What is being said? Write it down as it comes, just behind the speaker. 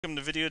Welcome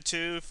to video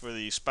 2 for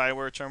the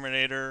Spyware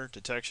Terminator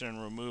detection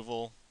and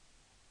removal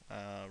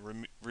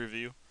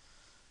review.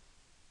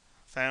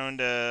 Found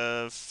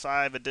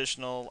 5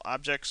 additional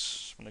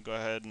objects. I'm going to go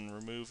ahead and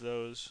remove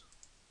those.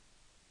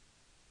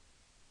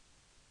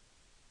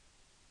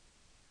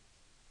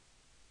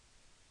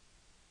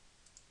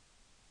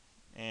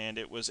 And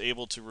it was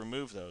able to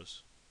remove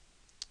those.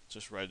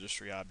 Just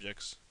registry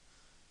objects.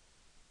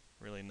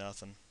 Really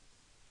nothing.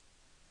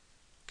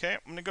 Okay, I'm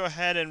going to go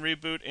ahead and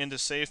reboot into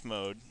safe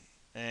mode.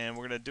 And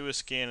we're going to do a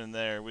scan in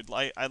there.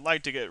 I'd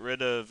like to get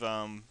rid of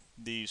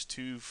these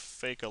 2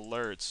 fake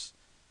alerts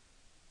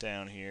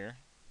down here.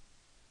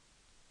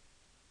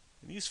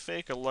 These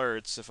fake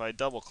alerts, if I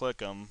double click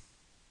them,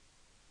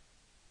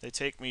 they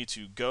take me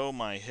to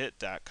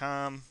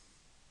gomyhit.com.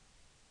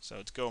 So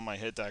it's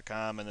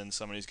gomyhit.com, and then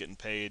somebody's getting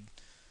paid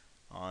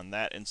on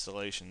that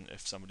installation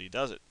if somebody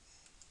does it.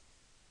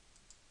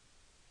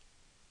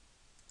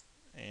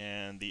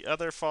 And the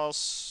other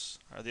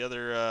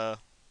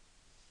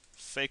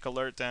fake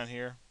alert down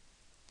here,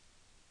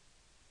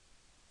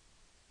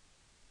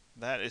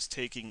 that is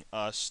taking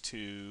us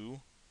to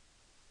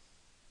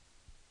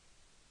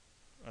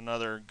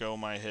another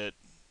gomyhit.com.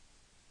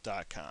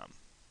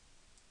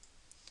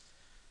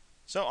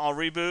 So I'll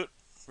reboot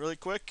really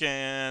quick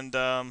and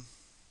let's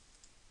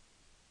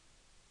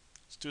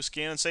do a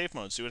scan in safe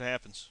mode, see what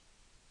happens.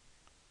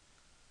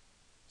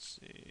 Let's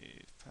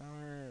see,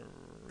 power,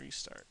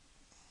 restart.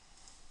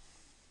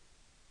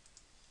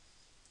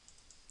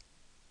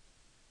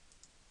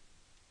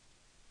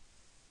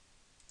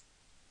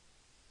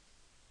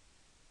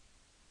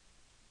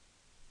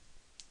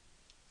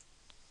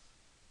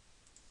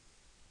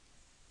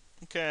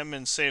 Okay, I'm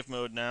in safe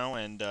mode now,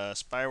 and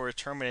Spyware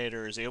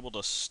Terminator is able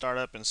to start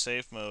up in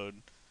safe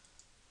mode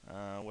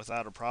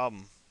without a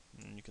problem.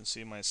 And you can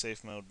see my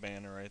safe mode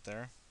banner right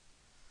there.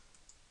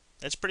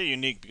 It's pretty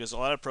unique because a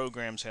lot of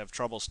programs have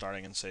trouble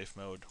starting in safe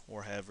mode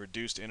or have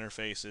reduced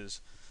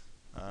interfaces,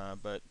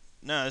 but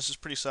no, this is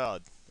pretty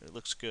solid. It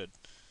looks good.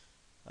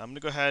 I'm going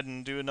to go ahead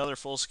and do another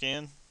full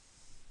scan,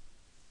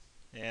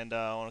 and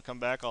when I come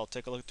back, I'll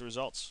take a look at the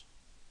results.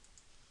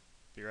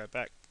 Be right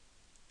back.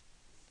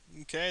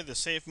 Okay, the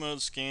safe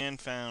mode scan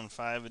found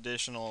 5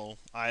 additional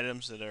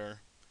items that are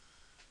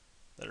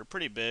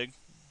pretty big.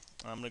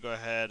 I'm going to go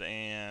ahead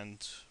and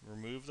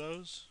remove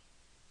those.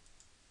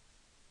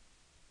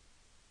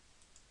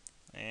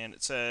 And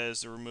it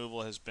says the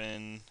removal has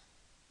been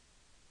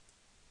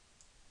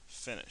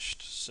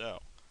finished. So,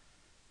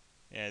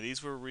 yeah,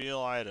 these were real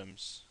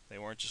items. They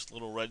weren't just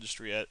little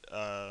registry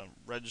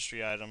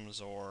items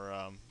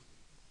or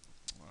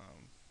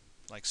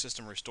like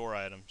system restore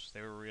items. They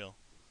were real.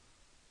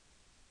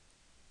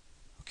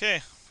 Okay,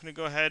 I'm going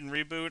to go ahead and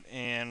reboot,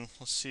 and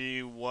let's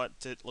see what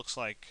it looks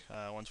like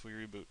once we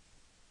reboot.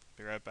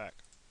 Be right back.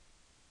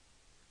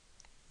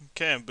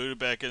 Okay, I'm booted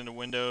back into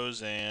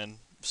Windows and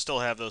still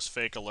have those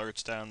fake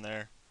alerts down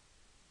there.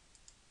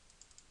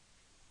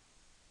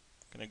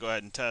 Gonna go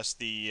ahead and test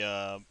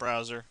the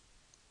browser.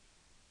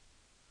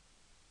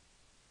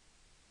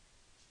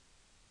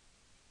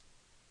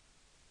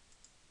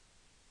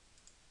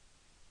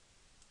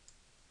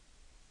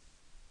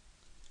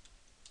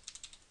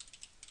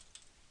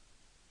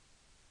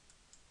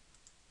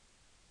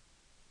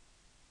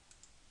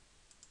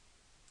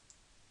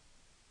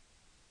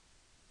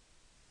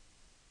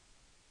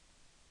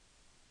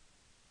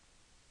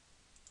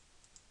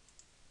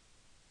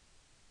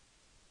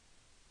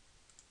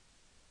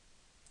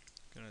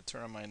 Gonna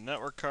turn on my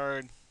network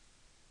card.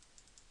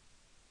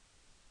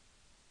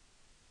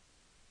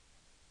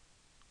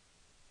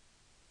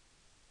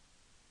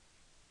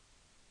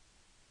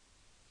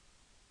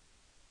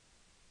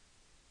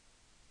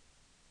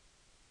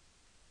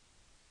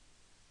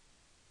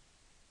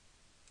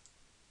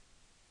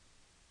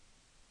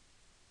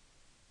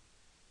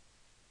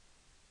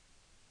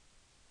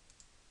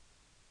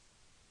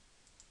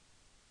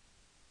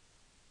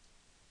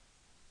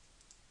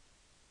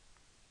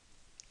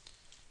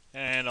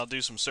 And I'll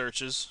do some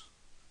searches.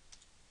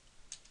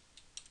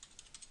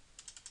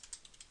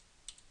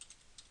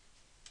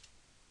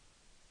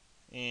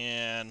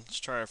 And let's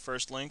try our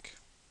first link.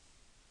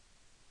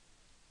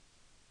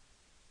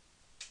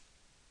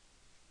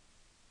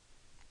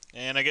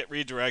 And I get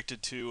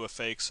redirected to a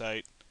fake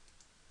site.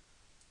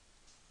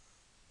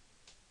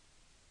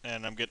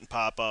 And I'm getting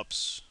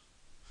pop-ups.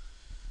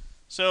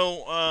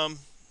 So,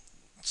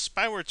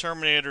 Spyware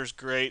Terminator is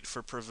great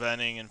for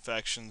preventing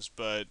infections,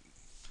 but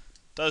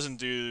doesn't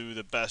do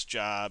the best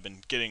job in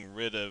getting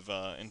rid of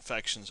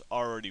infections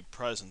already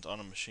present on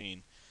a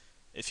machine.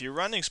 If you're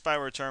running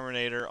Spyware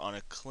Terminator on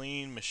a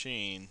clean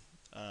machine,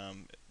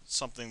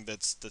 something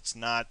that's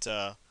not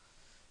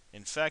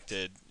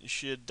infected, you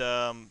should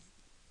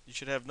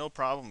have no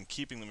problem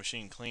keeping the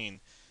machine clean.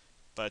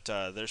 But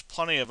there's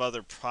plenty of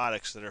other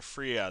products that are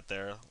free out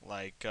there,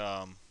 like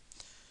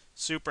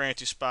Super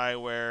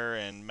Anti-Spyware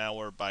and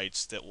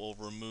Malwarebytes, that will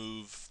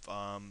remove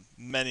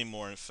many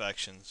more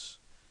infections.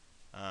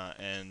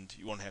 And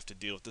you won't have to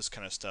deal with this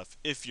kind of stuff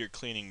if you're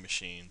cleaning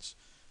machines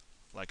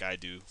like I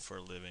do for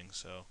a living.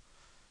 So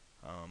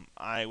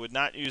I would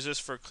not use this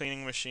for a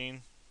cleaning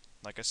machine.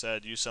 Like I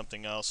said, use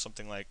something else,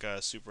 something like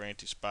Super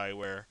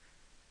Anti-Spyware,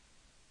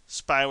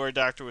 Spyware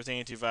Doctor with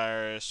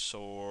antivirus,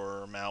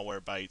 or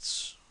Malware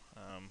Bytes.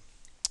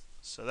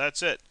 So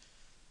that's it.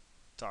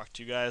 Talk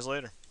to you guys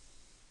later.